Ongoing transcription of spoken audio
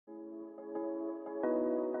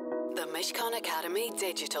The Mishcon Academy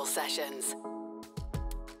Digital Sessions.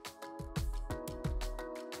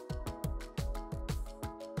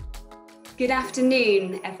 Good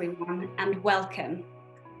afternoon, everyone, and welcome.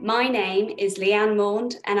 My name is Leanne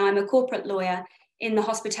Maund, and I'm a corporate lawyer in the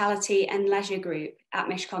Hospitality and Leisure Group at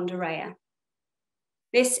Mishcon.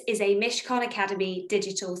 This is a Mishcon Academy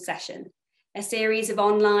digital session, a series of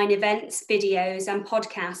online events, videos, and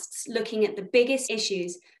podcasts looking at the biggest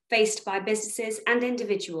issues faced by businesses and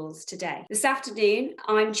individuals today. This afternoon,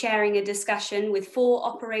 I'm chairing a discussion with 4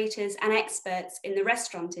 operators and experts in the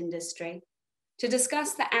restaurant industry to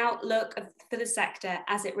discuss the outlook for the sector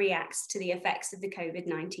as it reacts to the effects of the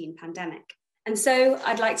COVID-19 pandemic. And so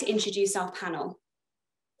I'd like to introduce our panel.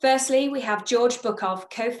 Firstly, we have George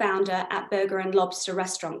Bukov, co-founder at Burger and Lobster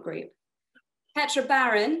Restaurant Group. Petra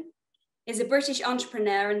Barron is a British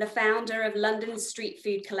entrepreneur and the founder of London street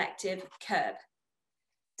food collective Curb.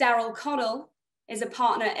 Daryl Connell is a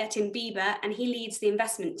partner at Imbiba and he leads the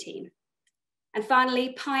investment team. And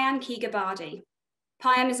finally, Payam Kigabadi.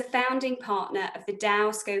 Payam is a founding partner of the Dow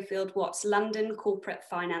Schofield Watts London corporate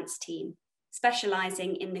finance team,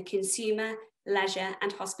 specialising in the consumer, leisure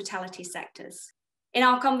and hospitality sectors. In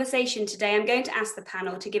our conversation today, I'm going to ask the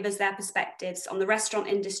panel to give us their perspectives on the restaurant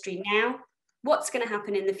industry now, what's going to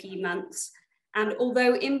happen in the few months, and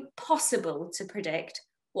although impossible to predict,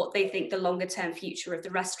 what they think the longer term future of the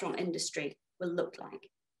restaurant industry will look like.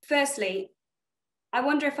 Firstly, I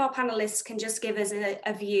wonder if our panelists can just give us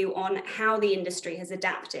a view on how the industry has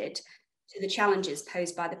adapted to the challenges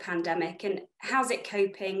posed by the pandemic and how's it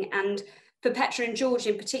coping, and for Petra and George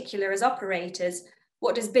in particular as operators,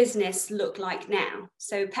 what does business look like now?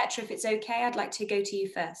 So Petra, if it's okay, I'd like to go to you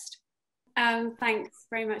first. Thanks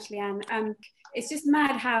very much, Leanne. It's just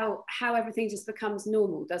mad how everything just becomes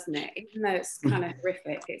normal, doesn't it? Even though it's kind of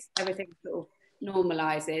horrific, everything sort of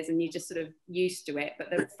normalizes and you just sort of used to it.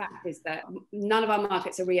 But the fact is that none of our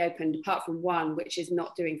markets are reopened apart from one, which is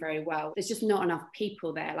not doing very well. There's just not enough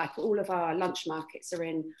people there. Like all of our lunch markets are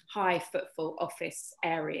in high footfall office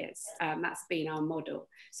areas. That's been our model.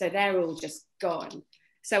 So they're all just gone.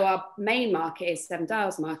 So our main market is Seven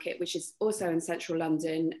Dials Market, which is also in central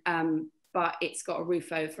London, but it's got a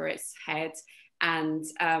roof over its head and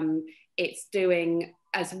it's doing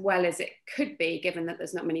as well as it could be, given that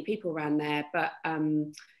there's not many people around there, but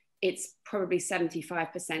it's probably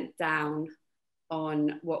 75% down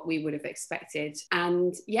on what we would have expected.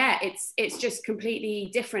 And yeah, it's just completely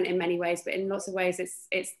different in many ways, but in lots of ways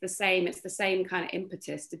it's the same kind of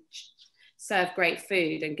impetus to serve great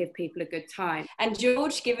food and give people a good time. And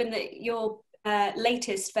George, given that your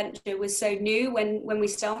latest venture was so new when we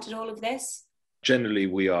started all of this? Generally,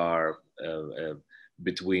 we are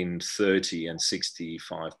between 30 and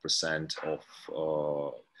 65%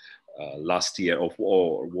 of last year of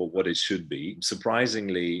or what it should be.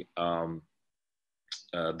 Surprisingly, the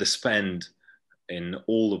spend in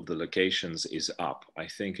all of the locations is up. I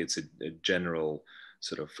think it's a general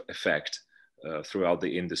sort of effect throughout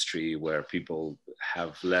the industry where people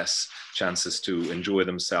have less chances to enjoy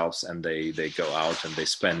themselves and they go out and they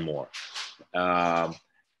spend more.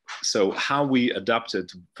 So how we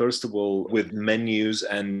adapted, first of all, with menus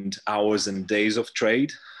and hours and days of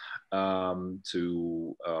trade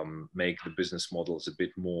to make the business models a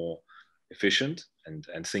bit more efficient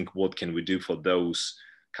and think what can we do for those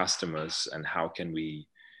customers and how can we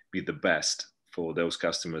be the best for those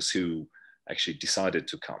customers who actually decided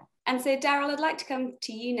to come. And so Daryl, I'd like to come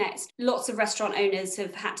to you next. Lots of restaurant owners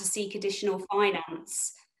have had to seek additional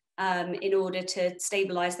finance in order to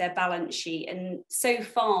stabilise their balance sheet. And so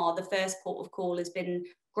far, the first port of call has been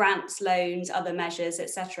grants, loans, other measures,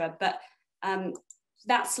 etc. But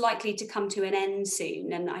that's likely to come to an end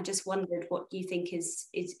soon. And I just wondered what you think is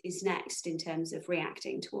next in terms of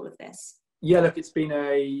reacting to all of this. Yeah, look, it's been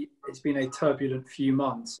a turbulent few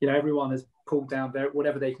months. You know, everyone has pulled down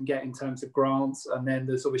whatever they can get in terms of grants, and then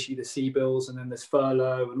there's obviously the CBILS, and then there's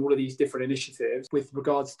furlough, and all of these different initiatives. With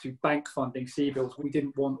regards to bank funding, CBILS, we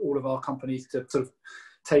didn't want all of our companies to sort of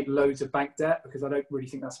take loads of bank debt because I don't really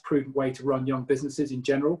think that's a prudent way to run young businesses in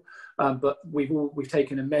general. But we've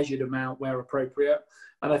taken a measured amount where appropriate,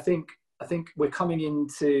 and I think we're coming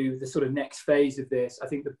into the sort of next phase of this. I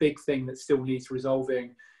think the big thing that still needs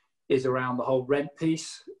resolving is around the whole rent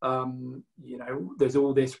piece. You know, there's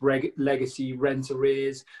all this legacy rent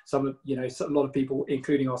arrears. A lot of people,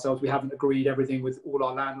 including ourselves, we haven't agreed everything with all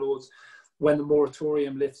our landlords. When the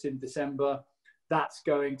moratorium lifts in December, that's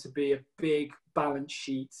going to be a big balance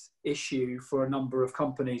sheet issue for a number of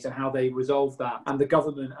companies and how they resolve that. And the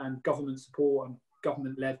government and government support and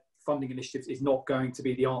government-led funding initiatives is not going to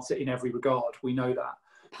be the answer in every regard. We know that.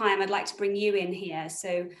 Payam, I'd like to bring you in here. So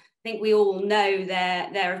I think we all know there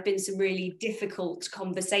have been some really difficult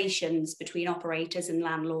conversations between operators and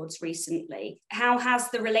landlords recently. How has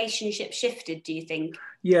the relationship shifted, do you think?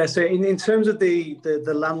 Yeah, so in terms of the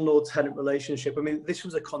landlord-tenant relationship, I mean, this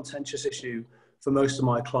was a contentious issue for most of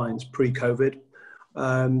my clients pre-COVID.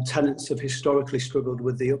 Tenants have historically struggled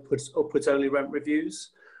with the upwards only rent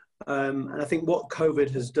reviews. And I think what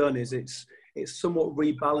COVID has done is it's somewhat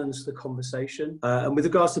rebalanced the conversation. And with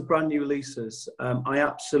regards to brand new leases, I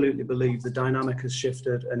absolutely believe the dynamic has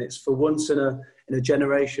shifted, and it's for once in a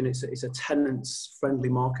generation, it's a tenants friendly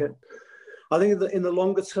market. I think that in the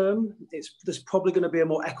longer term, there's probably going to be a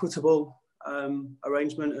more equitable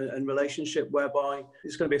arrangement and relationship whereby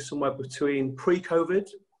it's going to be somewhere between pre-COVID,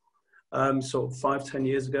 sort of 5-10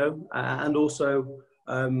 years ago, and also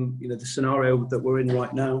the scenario that we're in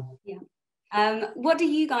right now. Yeah. What do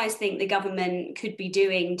you guys think the government could be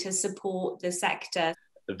doing to support the sector?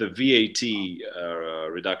 The VAT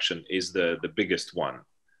reduction is the biggest one.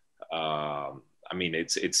 I mean,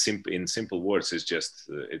 in simple words, it's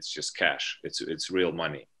just cash. It's real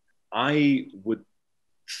money. I would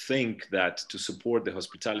think that to support the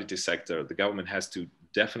hospitality sector, the government has to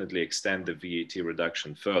definitely extend the VAT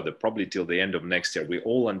reduction further, probably till the end of next year. We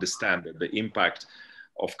all understand that the impact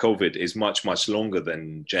of COVID is much, much longer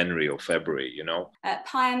than January or February, you know.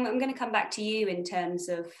 Payam, I'm going to come back to you in terms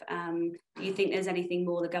of, do you think there's anything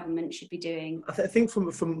more the government should be doing? I think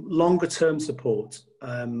from longer term support,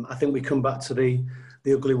 I think we come back to the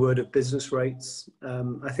ugly word of business rates.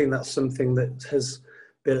 I think that's something that has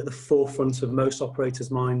been at the forefront of most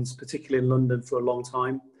operators' minds, particularly in London, for a long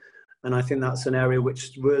time. And I think that's an area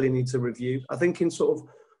which really needs a review. I think in sort of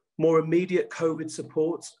more immediate COVID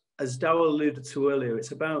support, as Darryl alluded to earlier,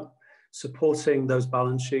 it's about supporting those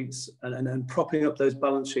balance sheets and propping up those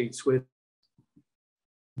balance sheets with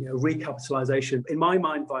recapitalisation, in my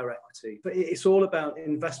mind, via equity. But it's all about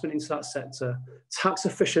investment into that sector, tax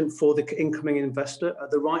efficient for the incoming investor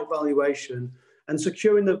at the right valuation, and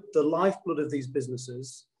securing the lifeblood of these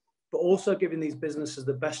businesses, but also giving these businesses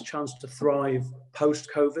the best chance to thrive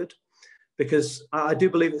post-COVID. Because I do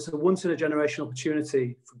believe it's a once-in-a-generation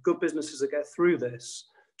opportunity for good businesses that get through this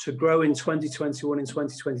to grow in 2021 and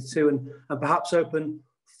 2022 and perhaps open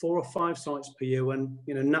 4 or 5 sites per year when,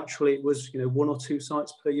 naturally it was, 1 or 2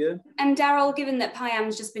 sites per year. And Darryl, given that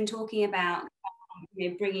Payam's just been talking about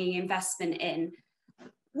bringing investment in,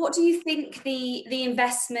 what do you think the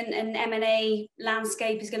investment and M&A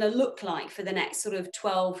landscape is going to look like for the next sort of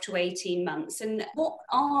 12 to 18 months? And what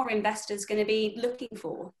are investors going to be looking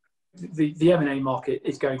for? The M&A market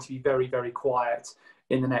is going to be very, very quiet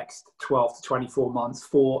in the next 12 to 24 months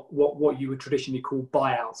for what you would traditionally call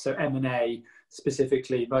buyouts. So M&A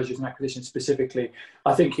specifically, mergers and acquisitions specifically.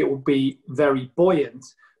 I think it will be very buoyant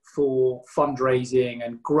for fundraising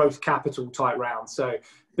and growth capital type rounds. So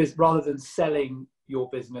rather than selling your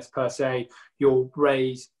business per se, you'll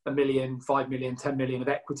raise $1 million, $5 million, $10 million of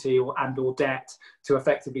equity or debt to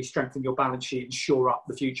effectively strengthen your balance sheet and shore up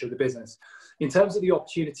the future of the business. In terms of the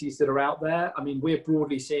opportunities that are out there, I mean, we're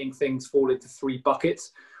broadly seeing things fall into 3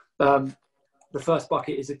 buckets. The first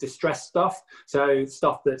bucket is the distressed stuff. So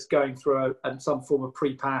stuff that's going through some form of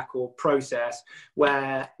pre-pack or process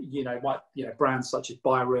where, brands such as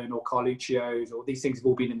Byron or Carluccio's or these things have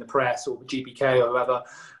all been in the press, or GBK or whoever,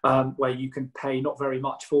 where you can pay not very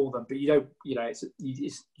much for them, but you've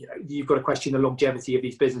got to question the longevity of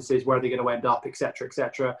these businesses, where are they going to end up, et cetera, et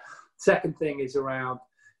cetera. Second thing is around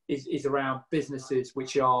businesses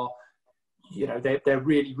which are, they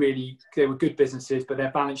were good businesses, but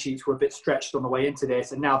their balance sheets were a bit stretched on the way into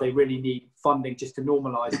this, and now they really need funding just to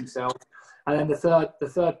normalise themselves. And then the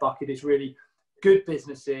third bucket is really good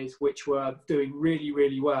businesses which were doing really,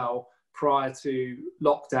 really well prior to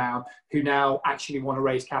lockdown, who now actually want to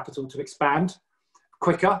raise capital to expand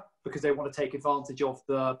quicker because they want to take advantage of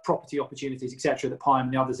the property opportunities, etc., that Payam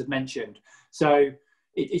and the others have mentioned. So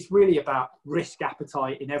it's really about risk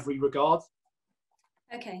appetite in every regard.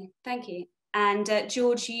 Okay, thank you. And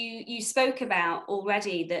George, you spoke about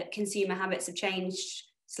already that consumer habits have changed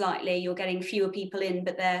slightly. You're getting fewer people in,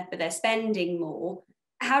 but they're spending more.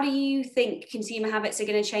 How do you think consumer habits are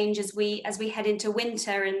going to change as we head into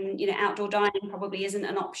winter and outdoor dining probably isn't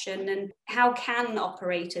an option? And how can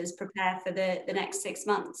operators prepare for the next 6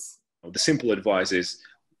 months? The simple advice is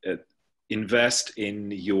invest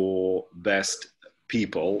in your best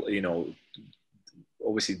people.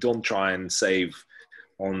 Obviously, don't try and save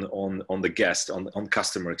on the guest, on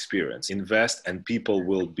customer experience. Invest, and people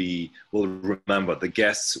will remember.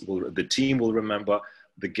 The team will remember,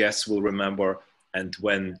 the guests will remember, and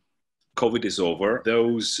when COVID is over,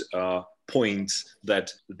 those points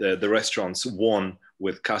that the restaurants won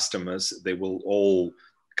with customers, they will all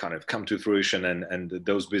kind of come to fruition, and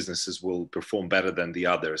those businesses will perform better than the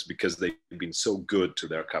others because they've been so good to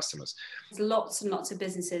their customers. Lots and lots of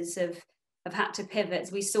businesses have had to pivot.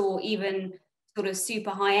 We saw even sort of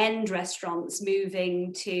super high-end restaurants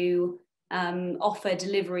moving to offer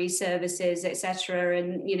delivery services, etc.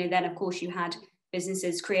 And then of course you had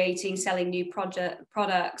businesses selling new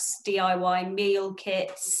products, DIY meal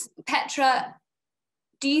kits. Petra,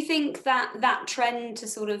 do you think that trend to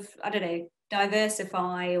sort of, I don't know,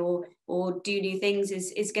 diversify or do new things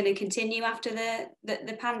is going to continue after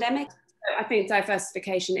the pandemic? I think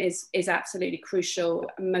diversification is absolutely crucial.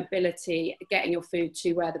 Mobility, getting your food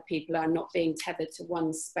to where the people are, not being tethered to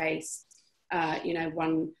one space,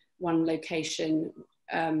 one location,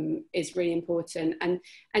 is really important. And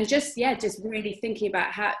just really thinking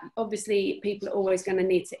about how, obviously people are always going to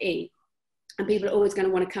need to eat, and people are always going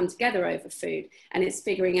to want to come together over food, and it's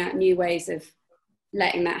figuring out new ways of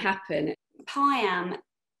letting that happen. Payam,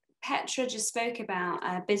 Petra just spoke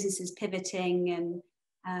about businesses pivoting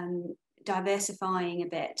and diversifying a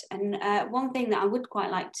bit. And one thing that I would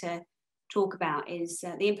quite like to talk about is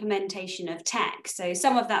the implementation of tech. So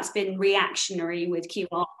some of that's been reactionary with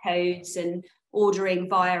QR codes and ordering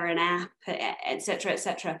via an app, etc.,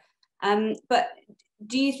 etc. But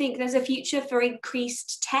do you think there's a future for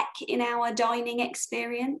increased tech in our dining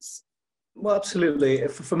experience? Well, absolutely.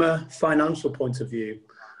 From a financial point of view,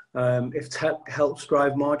 if tech helps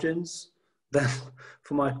drive margins, then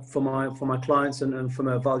for my clients and from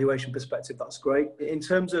a valuation perspective, that's great. In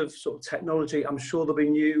terms of sort of technology, I'm sure there'll be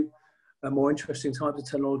new and more interesting types of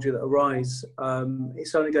technology that arise.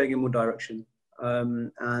 It's only going in one direction.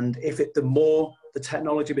 And the more the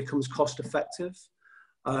technology becomes cost effective,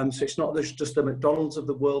 so it's not just the McDonald's of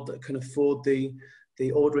the world that can afford the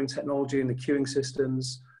ordering technology and the queuing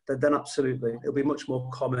systems, then absolutely, it'll be much more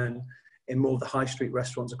common in more of the high street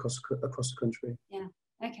restaurants across the country. Yeah.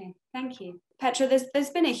 Okay. Thank you, Petra. There's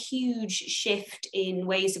been a huge shift in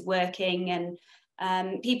ways of working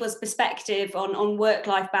and people's perspective on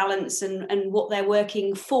work-life balance and what they're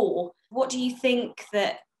working for. What do you think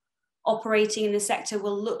that operating in the sector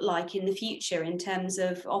will look like in the future in terms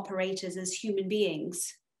of operators as human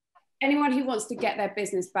beings? Anyone who wants to get their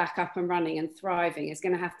business back up and running and thriving is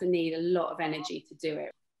going to have to need a lot of energy to do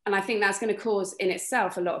it. And I think that's going to cause in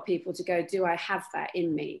itself a lot of people to go, do I have that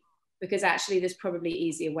in me? Because actually there's probably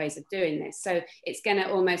easier ways of doing this. So it's going to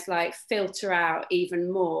almost like filter out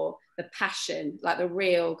even more the passion, like the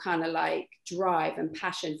real kind of like drive and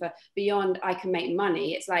passion for beyond I can make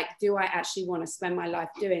money. It's like, do I actually want to spend my life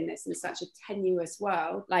doing this in such a tenuous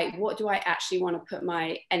world? Like, what do I actually want to put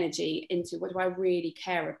my energy into? What do I really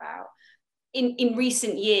care about? In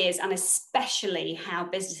recent years, and especially how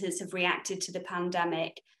businesses have reacted to the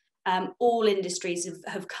pandemic, all industries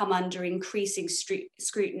have come under increasing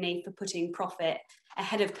scrutiny for putting profit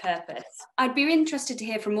ahead of purpose. I'd be interested to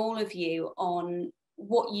hear from all of you on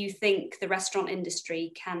what you think the restaurant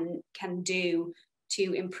industry can do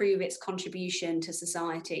to improve its contribution to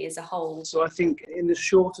society as a whole. So I think in the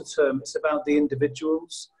shorter term, it's about the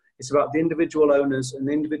individuals. It's about the individual owners and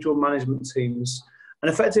the individual management teams,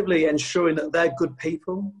 and effectively ensuring that they're good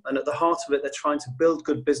people, and at the heart of it, they're trying to build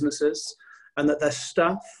good businesses, and that their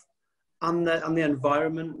staff and the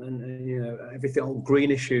environment and everything, all green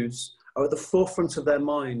issues, are at the forefront of their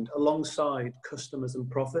mind alongside customers and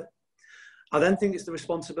profit. I then think it's the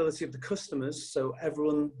responsibility of the customers, so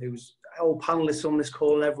everyone all panelists on this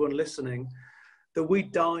call and everyone listening, that we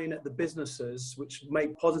dine at the businesses which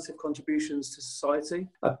make positive contributions to society.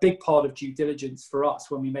 A big part of due diligence for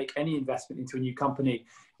us when we make any investment into a new company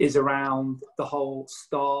is around the whole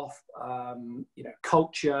staff,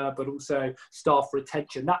 culture, but also staff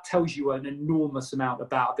retention. That tells you an enormous amount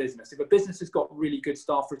about a business. If a business has got really good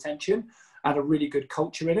staff retention and a really good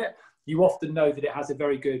culture in it, you often know that it has a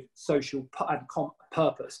very good social and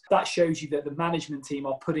purpose. That shows you that the management team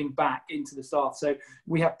are putting back into the staff. So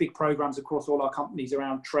we have big programs across all our companies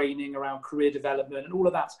around training, around career development, and all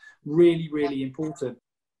of that's really, really important.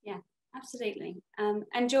 Yeah, absolutely.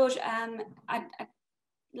 And George, I'd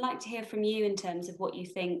like to hear from you in terms of what you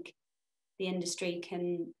think the industry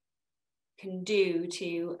can do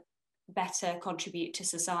to better contribute to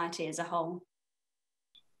society as a whole.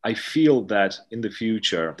 I feel that in the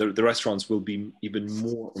future, the restaurants will be even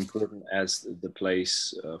more important as the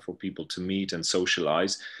place for people to meet and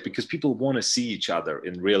socialize, because people want to see each other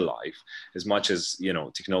in real life as much as,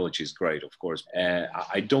 technology is great, of course.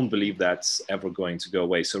 I don't believe that's ever going to go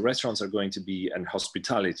away. So restaurants are going to be, and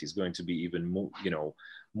hospitality is going to be even more,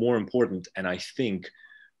 more important. And I think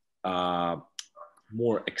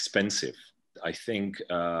more expensive. I think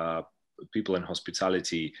people in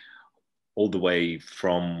hospitality all the way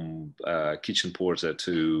from kitchen porter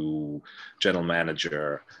to general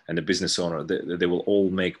manager and the business owner, they will all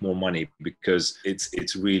make more money, because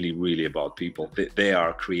it's really, really about people. They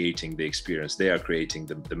are creating the experience. They are creating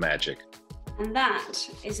the magic. And that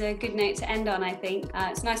is a good note to end on, I think.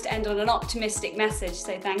 It's nice to end on an optimistic message.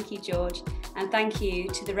 So thank you, George. And thank you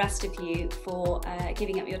to the rest of you for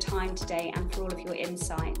giving up your time today and for all of your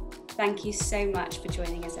insight. Thank you so much for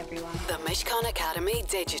joining us, everyone. The Mishcon Academy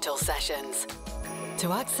Digital Sessions.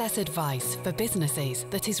 To access advice for businesses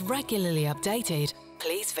that is regularly updated,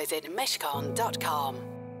 please visit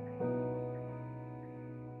mishcon.com.